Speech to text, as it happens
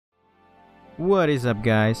What is up,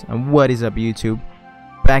 guys, and what is up, YouTube?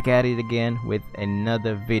 Back at it again with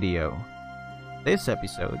another video. This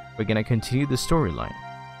episode we're gonna continue the storyline.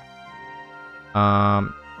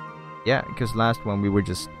 Yeah, because last one we were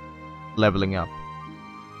just leveling up,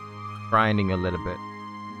 grinding a little bit.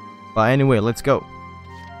 But anyway, let's go.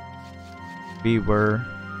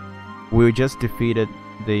 We just defeated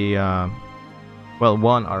the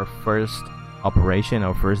won our first operation,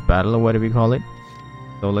 our first battle, or whatever you call it.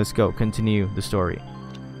 So let's go continue the story.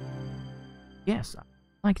 Yes, I'd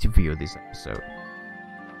like to view this episode.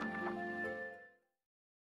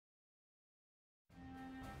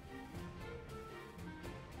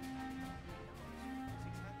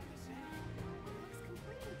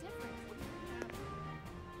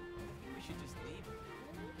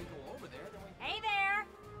 Hey there!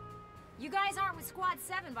 You guys aren't with Squad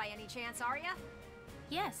 7 by any chance, are ya?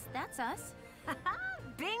 Yes, that's us.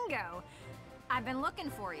 Bingo! I've been looking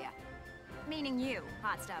for you. Meaning you,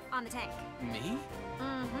 hot stuff, on the tank. Me?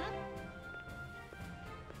 Mm-hmm.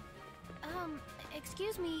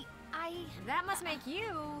 Excuse me, That must make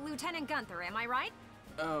you Lieutenant Gunther, am I right?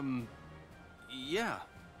 Yeah.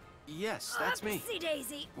 Yes, that's me. Oopsie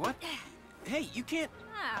daisy. What? Hey, you can't...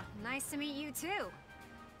 Ah, nice to meet you too.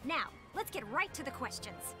 Now, let's get right to the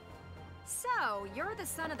questions. So, you're the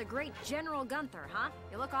son of the great General Gunther, huh?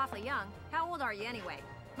 You look awfully young. How old are you anyway?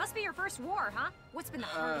 Must be your first war, huh? What's been the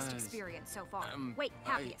hardest experience so far? Wait,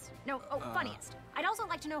 happiest. Funniest. I'd also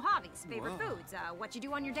like to know hobbies, favorite foods, what you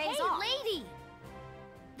do on your days Hey, off. lady!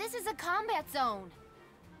 This is a combat zone.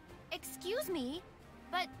 Excuse me,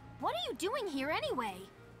 but what are you doing here anyway?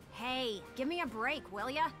 Hey, give me a break, will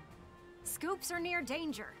ya? Scoops are near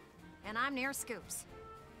danger, and I'm near scoops.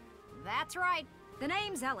 That's right. The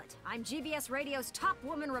name's Elliot. I'm GBS Radio's top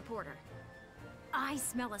woman reporter. I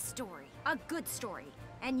smell a story, a good story,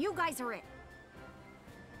 and you guys are it.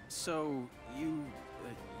 So,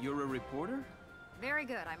 you're a reporter? Very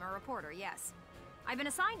good, I'm a reporter, yes. I've been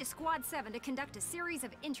assigned to Squad 7 to conduct a series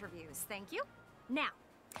of interviews, thank you. Now,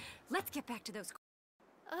 let's get back to those...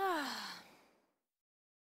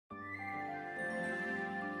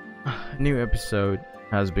 New episode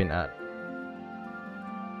has been added.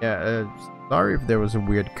 Yeah, sorry if there was a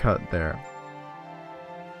weird cut there.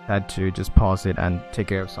 Had to just pause it and take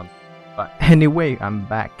care of something. But anyway, I'm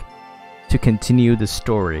back to continue the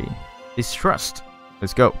story. Distrust.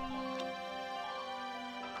 Let's go.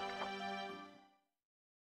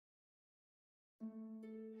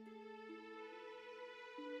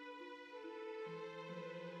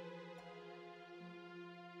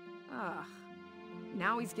 Ugh.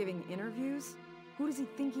 Now he's giving interviews? Who does he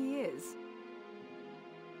think he is?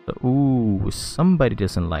 Ooh, somebody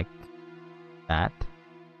doesn't like that.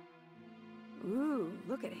 Ooh,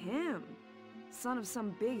 look at him. Son of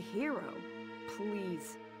some big hero.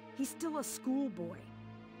 Please. He's still a schoolboy.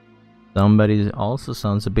 Somebody also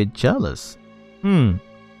sounds a bit jealous. No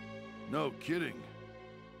kidding.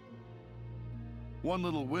 One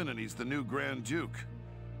little win and he's the new Grand Duke.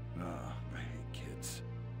 I hate kids.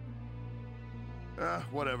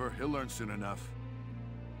 Whatever. He'll learn soon enough.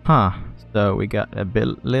 Huh, so we got a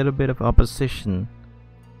little bit of opposition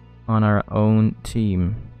on our own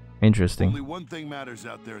team. Interesting. Only one thing matters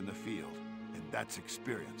out there in the field, and that's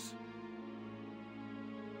experience.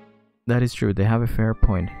 That is true, they have a fair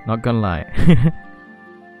point, not gonna lie.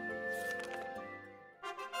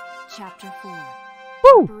 Chapter 4.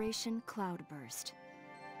 Woo! Operation CloudBurst.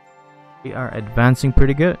 We are advancing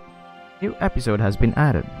pretty good. New episode has been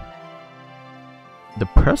added. The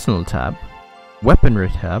personal tab. Weaponry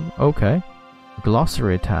tab, okay.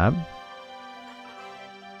 Glossary tab.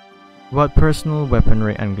 About personal,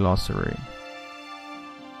 weaponry, and glossary.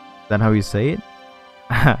 Is that how you say it?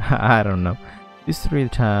 I don't know. These three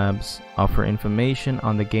tabs offer information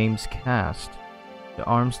on the game's cast, the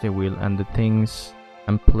arms they wield, and the things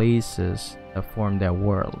and places that form their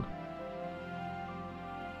world.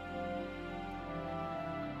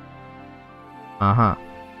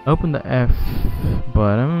 Open the F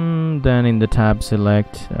button, then in the tab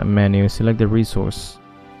select menu, select the resource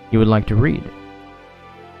you would like to read.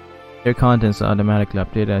 Their contents are automatically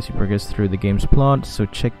updated as you progress through the game's plot, so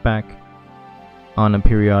check back on a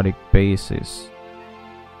periodic basis.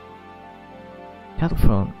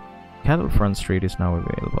 Cattlefront Street is now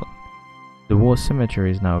available. The War Cemetery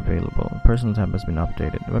is now available. Personal tab has been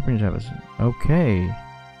updated. The weapon tab is... Okay.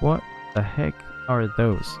 What the heck are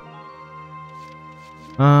those?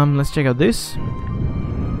 Let's check out this.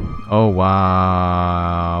 Oh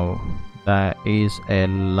wow, that is a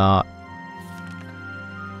lot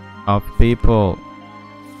of people.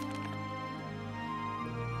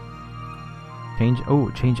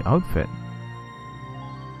 Change outfit.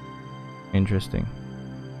 Interesting.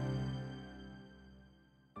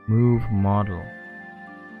 Move model.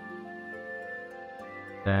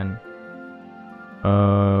 Then.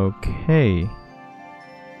 Okay.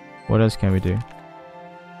 What else can we do?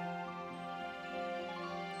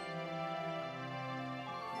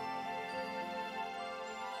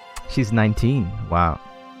 She's 19. Wow.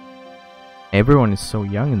 Everyone is so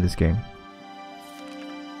young in this game.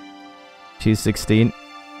 She's 16.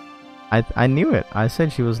 I knew it. I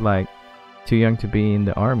said she was like too young to be in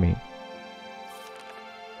the army.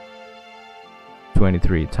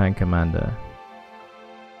 23, tank commander.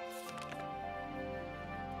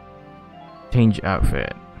 Change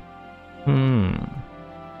outfit.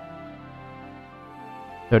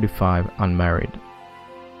 35, unmarried.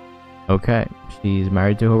 Okay, she's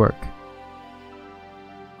married to her work.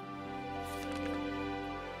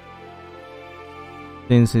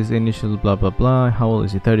 Since his initial blah blah blah, how old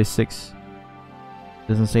is he? 36.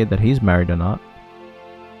 Doesn't say that he's married or not.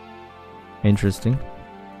 Interesting.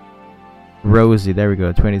 Rosie, there we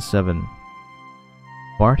go, 27.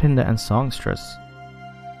 Bartender and songstress.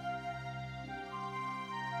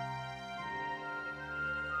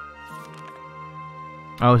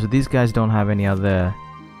 Oh, so these guys don't have any other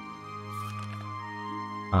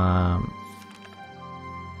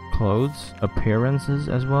clothes, appearances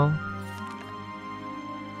as well.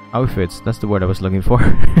 Outfits, that's the word I was looking for.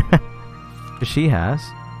 She has.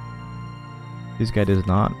 This guy does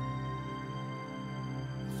not.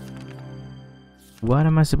 What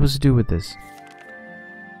am I supposed to do with this?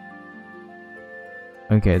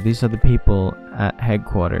 Okay, these are the people at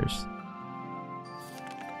headquarters.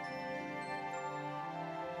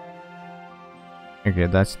 Okay,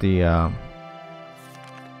 that's the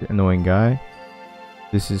annoying guy.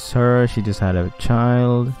 This is her, she just had a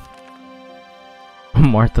child.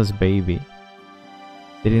 Martha's baby.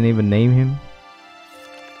 They didn't even name him.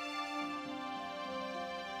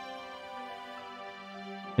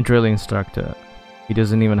 A drill instructor. He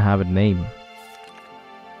doesn't even have a name.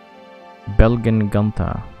 Belgian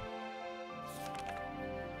Gunther.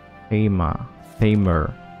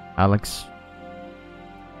 Tamer. Alex.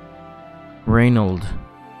 Raymond.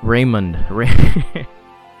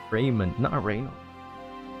 Raymond, not Reynold.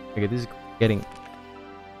 Okay, this is getting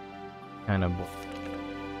kind of boring.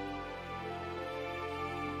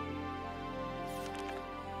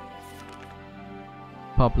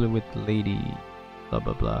 Popular with the lady, blah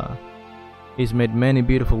blah blah. He's made many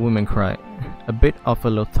beautiful women cry. A bit of a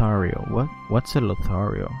Lothario. What's a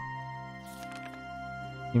Lothario?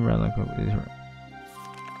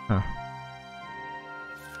 Huh.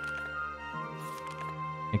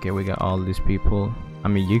 Okay, we got all these people. I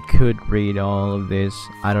mean, you could read all of this.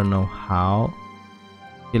 I don't know how.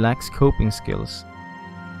 He lacks coping skills.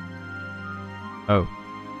 Oh.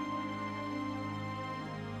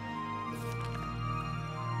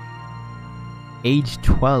 Age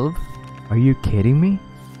 12? Are you kidding me?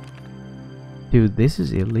 Dude, this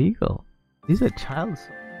is illegal. These are child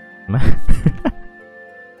man.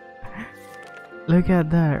 Look at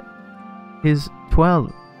that. He's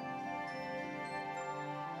 12.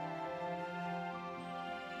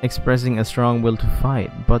 Expressing a strong will to fight,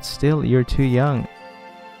 but still you're too young.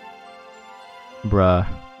 Bruh.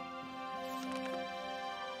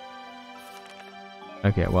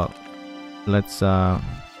 Okay, well, let's do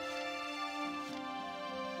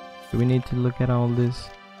we need to look at all this?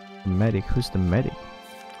 The medic, who's the medic?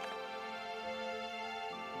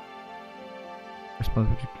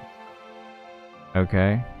 Responsible.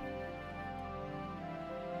 Okay.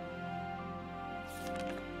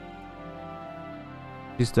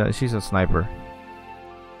 She's a sniper.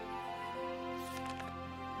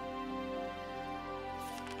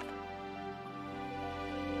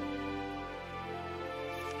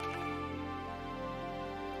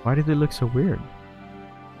 Why do they look so weird?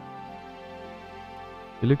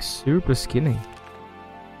 They look super skinny.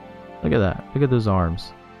 Look at that. Look at those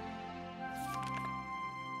arms.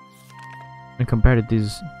 And compared to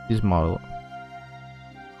this model.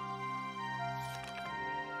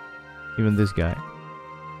 Even this guy.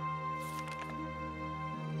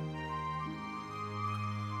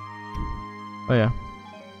 Oh yeah.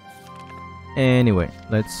 Anyway,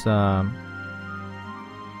 let's check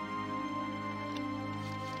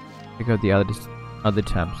out the other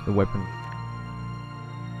tabs, the weapon.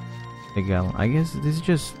 The Gallian. I guess this is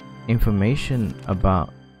just information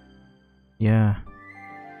about. Yeah.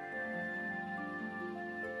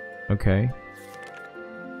 Okay.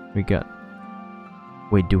 We got.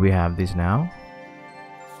 Wait, do we have this now?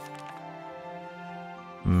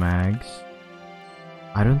 Mags.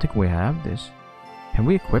 I don't think we have this. Can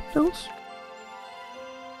we equip those?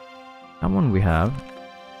 That one we have.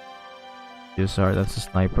 Sorry, that's a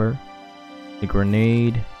sniper. The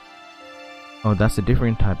grenade. Oh, that's a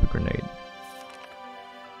different type of grenade.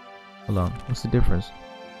 Hold on, what's the difference?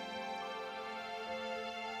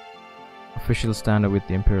 Official standard with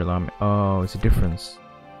the Imperial Army. Oh, it's a difference.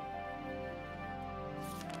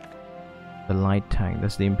 The light tank,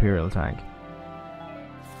 that's the Imperial tank.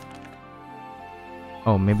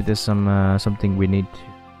 Oh, maybe there's some something we need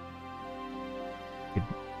to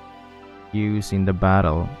use in the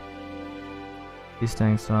battle. These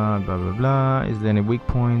tanks are blah blah blah. Is there any weak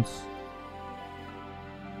points?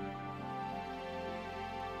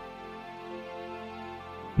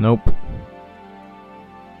 Nope.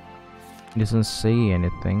 It doesn't say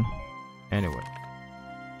anything. Anyway.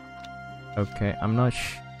 Okay, I'm not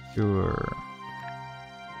sure.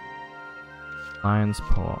 Lion's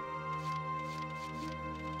paw.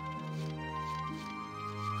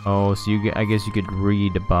 Oh, so I guess you could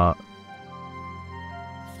read about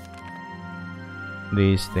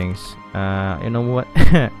these things. You know what?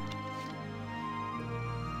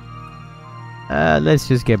 Let's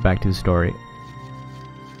just get back to the story.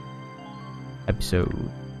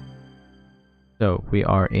 Episode. So we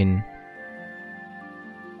are in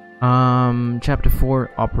chapter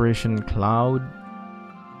 4, Operation Cloud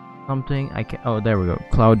something. Oh, there we go.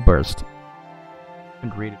 CloudBurst.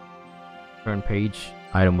 Couldn't read it. Turn page.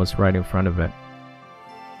 Item was right in front of it.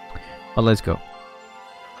 But let's go.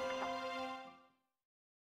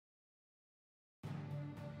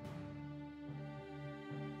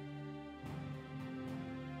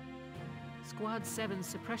 Squad 7's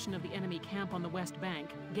suppression of the enemy camp on the West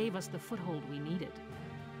Bank gave us the foothold we needed.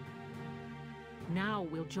 Now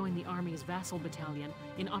we'll join the Army's vassal battalion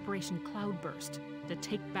in Operation CloudBurst to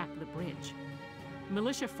take back the bridge.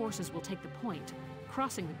 Militia forces will take the point,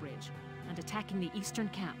 crossing the bridge and attacking the eastern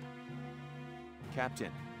camp.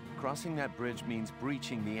 Captain, crossing that bridge means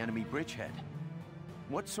breaching the enemy bridgehead.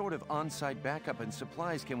 What sort of on-site backup and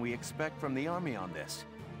supplies can we expect from the Army on this?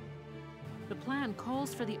 The plan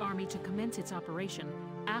calls for the Army to commence its operation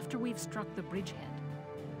after we've struck the bridgehead.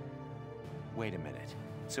 Wait a minute.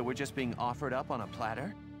 So we're just being offered up on a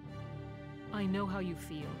platter? I know how you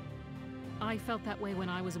feel. I felt that way when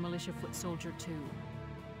I was a militia foot soldier too.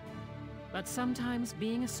 But sometimes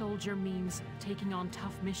being a soldier means taking on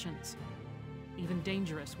tough missions, even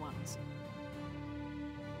dangerous ones.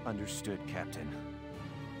 Understood, Captain.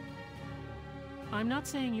 I'm not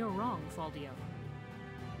saying you're wrong, Faldio.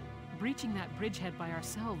 Breaching that bridgehead by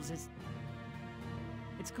ourselves is...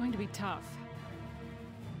 it's going to be tough.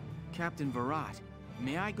 Captain Virat,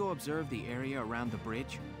 may I go observe the area around the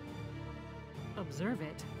bridge? Observe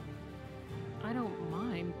it? I don't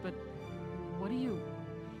mind, but what do you...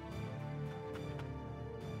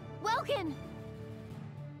 Welkin!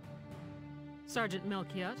 Sergeant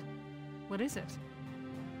Melchiot, what is it?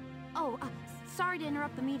 Oh, sorry to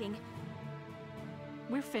interrupt the meeting.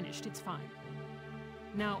 We're finished, it's fine.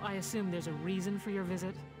 Now, I assume there's a reason for your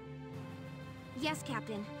visit? Yes,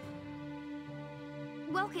 Captain.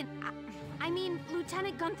 Welkin, I mean,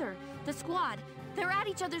 Lieutenant Gunther, the squad, they're at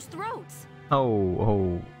each other's throats.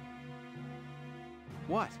 Oh.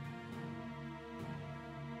 What?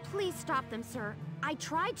 Please stop them, sir. I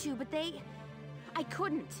tried to, but I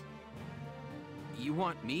couldn't. You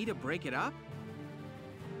want me to break it up?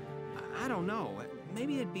 I don't know.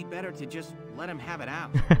 Maybe it'd be better to just let him have it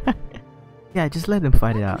out. Yeah, just let them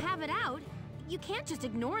fight it Let out. them have it out? You can't just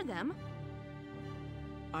ignore them.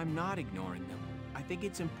 I'm not ignoring them. I think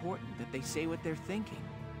it's important that they say what they're thinking.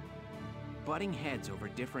 Butting heads over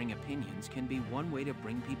differing opinions can be one way to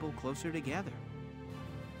bring people closer together.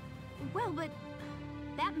 Well, but...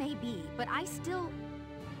 that may be, but I still...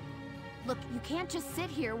 Look, you can't just sit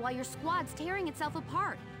here while your squad's tearing itself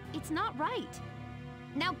apart. It's not right.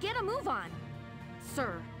 Now get a move on,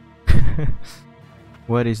 sir.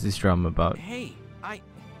 What is this drama about? Hey,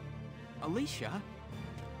 Alicia?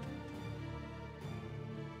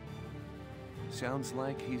 Sounds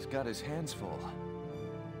like he's got his hands full.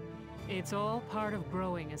 It's all part of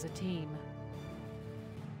growing as a team.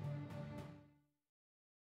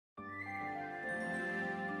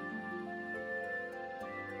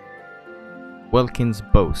 Welkin's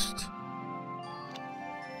boast.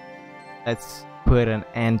 Let's put an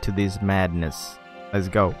end to this madness. Let's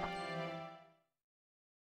go.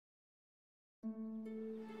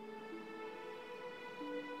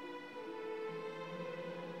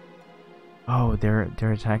 Oh,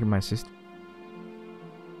 they're attacking my sister.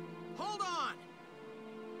 Hold on!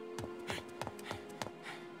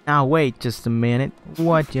 Now wait just a minute.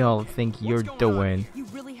 What y'all think you're doing? You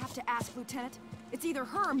really have to ask, Lieutenant? It's either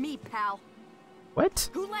her or me, pal. What?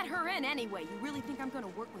 Who let her in anyway? You really think I'm gonna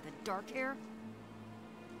work with a dark hair?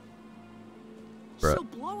 Bruh. She'll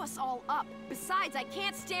blow us all up. Besides, I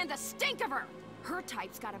can't stand the stink of her. Her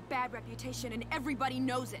type's got a bad reputation and everybody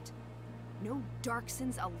knows it. No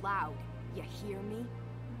Darksons allowed. You hear me?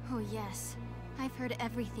 Oh yes, I've heard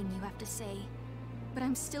everything you have to say. But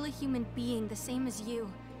I'm still a human being, the same as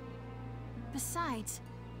you. Besides,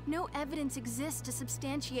 no evidence exists to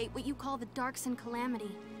substantiate what you call the Darkson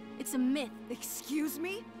calamity. It's a myth. Excuse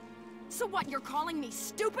me? So what, you're calling me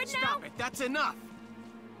stupid now? Stop it, that's enough!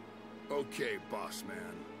 Okay, boss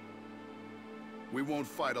man. We won't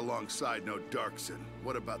fight alongside no Darkson.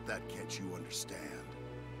 What about that can't you understand?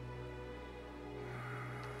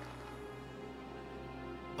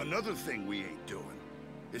 Another thing we ain't doing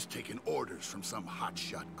is taking orders from some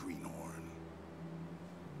hotshot greenhorn.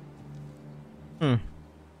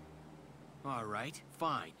 All right,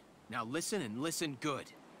 fine. Now listen and listen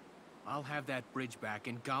good. I'll have that bridge back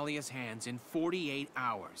in Gallia's hands in 48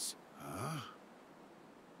 hours. Huh?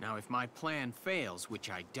 Now if my plan fails, which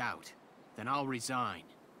I doubt, then I'll resign.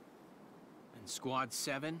 And Squad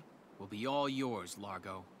 7 will be all yours,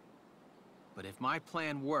 Largo. But if my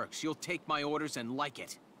plan works, you'll take my orders and like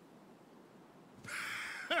it.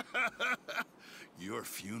 Your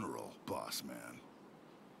funeral, boss man.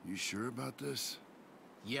 You sure about this?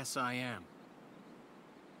 Yes, I am.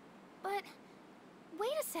 But,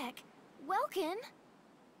 wait a sec. Welkin?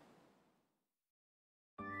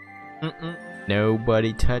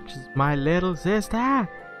 Nobody touches my little sister.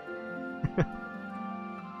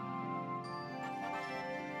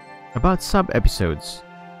 About sub-episodes.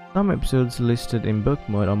 Some episodes listed in book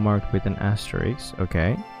mode are marked with an asterisk,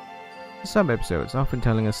 okay. Sub-episodes, often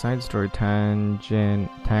telling a side story, tangent,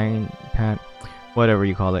 whatever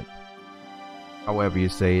you call it, however you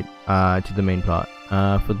say it, to the main plot.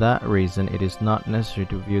 For that reason, it is not necessary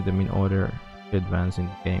to view them in order to advance in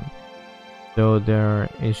the game. Though there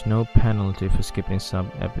is no penalty for skipping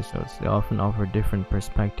sub-episodes, they often offer a different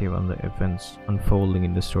perspective on the events unfolding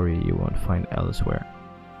in the story you won't find elsewhere.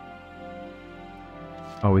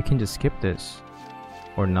 Oh, we can just skip this.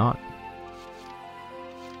 Or not.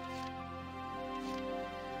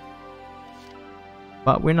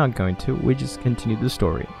 But we're not going to, we just continue the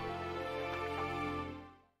story.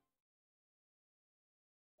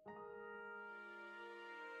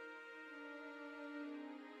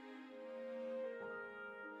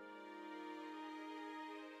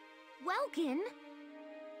 Welkin?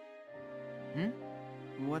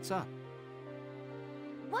 What's up?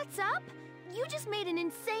 What's up? You just made an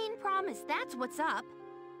insane promise, that's what's up.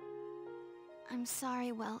 I'm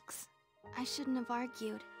sorry, Welks. I shouldn't have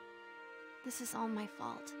argued. This is all my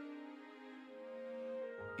fault.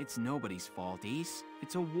 It's nobody's fault, Ys.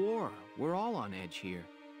 It's a war. We're all on edge here.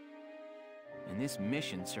 And this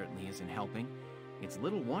mission certainly isn't helping. It's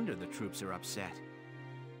little wonder the troops are upset.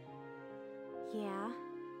 Yeah?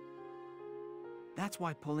 That's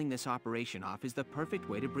why pulling this operation off is the perfect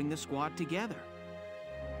way to bring the squad together.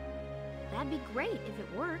 That'd be great if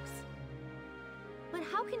it works. But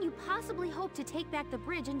how can you possibly hope to take back the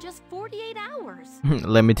bridge in just 48 hours?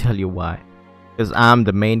 Let me tell you why. Because I'm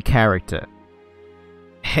the main character.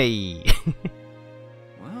 Hey.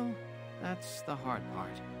 Well, that's the hard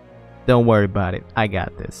part. Don't worry about it. I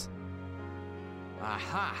got this.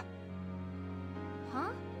 Aha!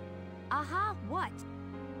 Huh? Aha, what?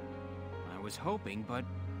 I was hoping, but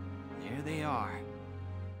there they are.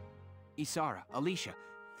 Isara, Alicia,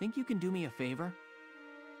 think you can do me a favor?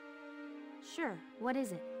 Sure, what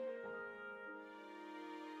is it?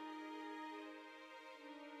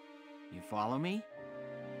 You follow me?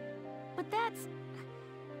 But that's...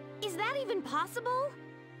 Is that even possible?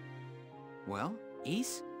 Well,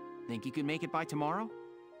 Ys, think you can make it by tomorrow?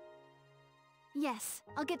 Yes,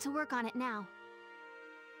 I'll get to work on it now.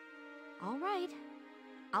 All right.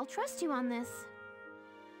 I'll trust you on this.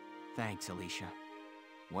 Thanks, Alicia.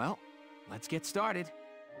 Well, let's get started.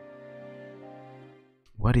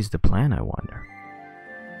 What is the plan, I wonder?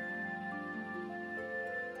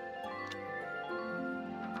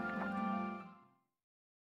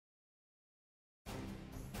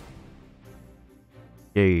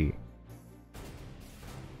 Yay.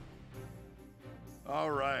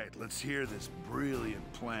 All right, let's hear this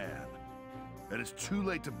brilliant plan. And it's too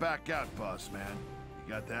late to back out, boss man.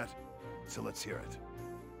 You got that? So let's hear it.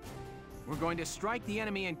 We're going to strike the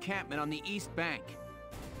enemy encampment on the east bank.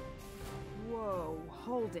 Whoa,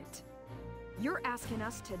 hold it. You're asking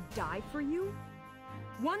us to die for you?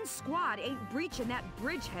 One squad ain't breaching that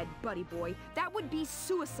bridgehead, buddy boy. That would be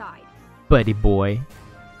suicide. Buddy boy.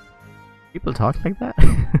 People talk like that?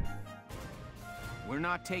 We're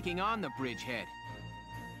not taking on the bridgehead.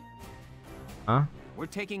 Huh? We're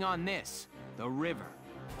taking on this, the river.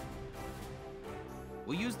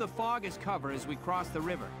 We'll use the fog as cover as we cross the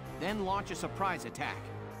river, then launch a surprise attack.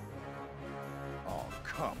 Oh,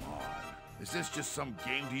 come on. Is this just some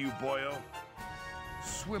game to you, boyo?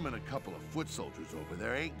 Swimming a couple of foot soldiers over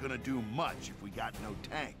there ain't gonna do much if we got no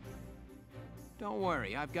tank. Don't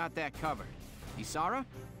worry, I've got that covered. Isara?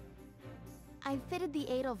 I've fitted the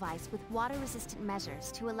Edelweiss with water-resistant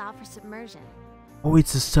measures to allow for submersion. Oh,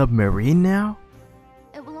 it's a submarine now?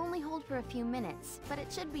 It will only hold for a few minutes, but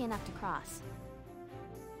it should be enough to cross.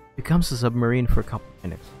 Becomes a submarine for a couple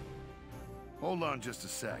minutes. Hold on just a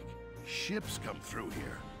sec. Ships come through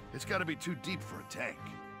here. It's gotta be too deep for a tank.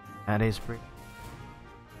 That is pretty.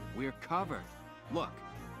 We're covered. Look,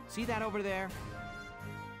 see that over there?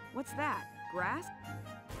 What's that? Grass?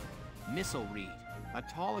 Missile reed, a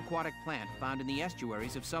tall aquatic plant found in the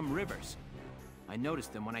estuaries of some rivers. I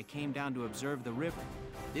noticed them when I came down to observe the river.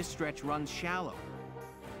 This stretch runs shallow.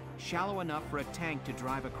 Shallow enough for a tank to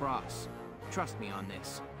drive across. Trust me on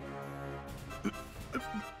this.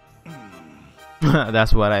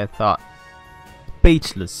 That's what I thought.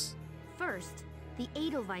 Speechless. First, the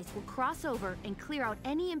Edelweiss will cross over and clear out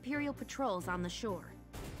any Imperial patrols on the shore.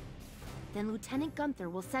 Then Lieutenant Gunther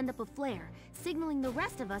will send up a flare, signaling the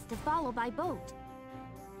rest of us to follow by boat.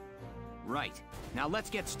 Right. Now let's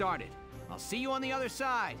get started. I'll see you on the other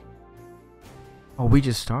side. Oh, we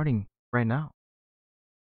just starting right now.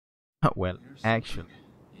 Well, actually.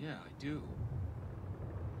 Yeah, I do.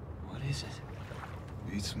 What is it?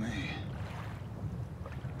 Beats me.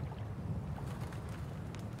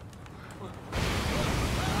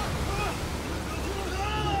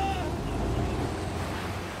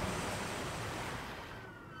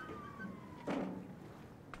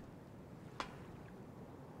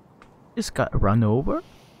 Just got run over?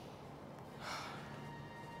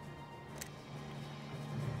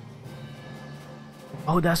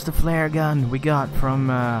 Oh, that's the flare gun we got from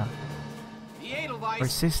The Edelweiss our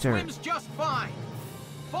sister. swims just fine.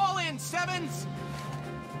 Fall in, Sevens!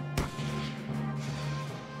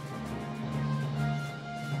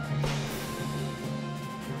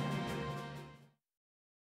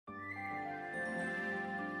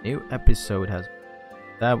 New episode has...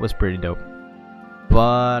 That was pretty dope.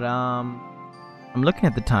 But I'm looking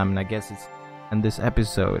at the time and I guess it's in this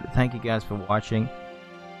episode. Thank you guys for watching.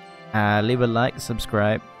 Leave a like,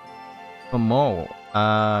 subscribe for more.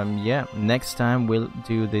 Yeah, next time we'll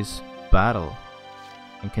do this battle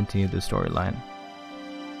and continue the storyline.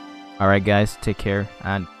 Alright guys, take care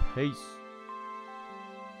and peace.